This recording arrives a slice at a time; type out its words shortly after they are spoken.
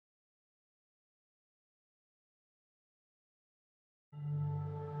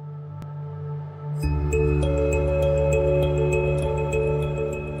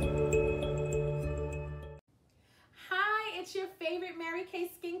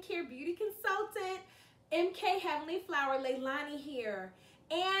skincare beauty consultant, MK Heavenly Flower, Leilani here.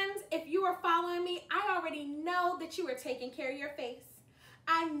 And if you are following me, I already know that you are taking care of your face.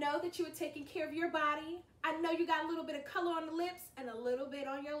 I know that you are taking care of your body. I know you got a little bit of color on the lips and a little bit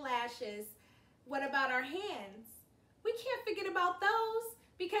on your lashes. What about our hands? We can't forget about those,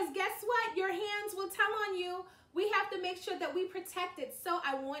 because guess what? Your hands will tell on you. We have to make sure that we protect it. So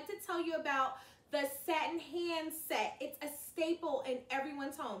I want to tell you about the Satin hand set. It's a staple in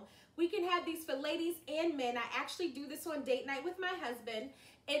everyone's home. We can have these for ladies and men. I actually do this on date night with my husband.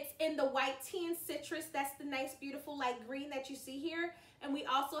 It's in the white tea and citrus. That's the nice, beautiful light green that you see here. And we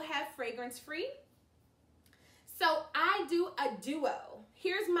also have fragrance free. So I do a duo.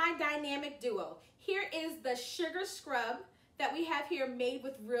 Here's my dynamic duo. Here is the sugar scrub that we have here made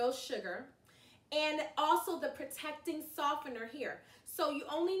with real sugar. And also the protecting softener here. So you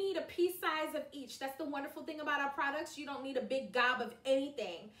only need a pea size of each. That's the wonderful thing about our products. You don't need a big gob of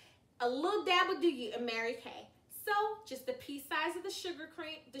anything. A little dab will do you in Mary Kay. So just the pea size of the sugar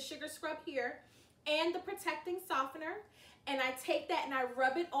cream, the sugar scrub here, and the protecting softener. And I take that and I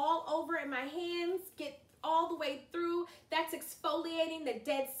rub it all over in my hands, get all the way through. That's exfoliating the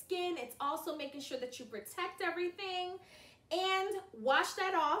dead skin. It's also making sure that you protect everything. And wash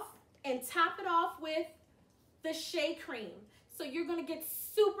that off and top it off with the shea cream. So you're gonna get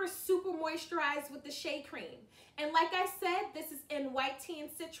super, super moisturized with the shea cream. And like I said, this is in white tea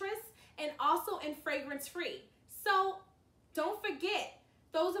and citrus and also in fragrance free. So don't forget,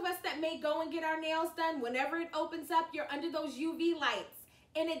 those of us that may go and get our nails done, whenever it opens up, you're under those UV lights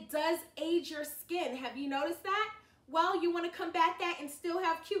and it does age your skin. Have you noticed that? Well, you wanna combat that and still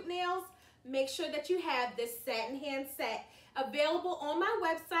have cute nails? Make sure that you have this satin hand set available on my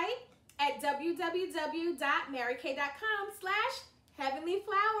website at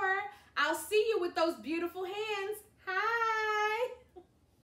www.marykay.com/heavenlyflower. I'll see you with those beautiful hands.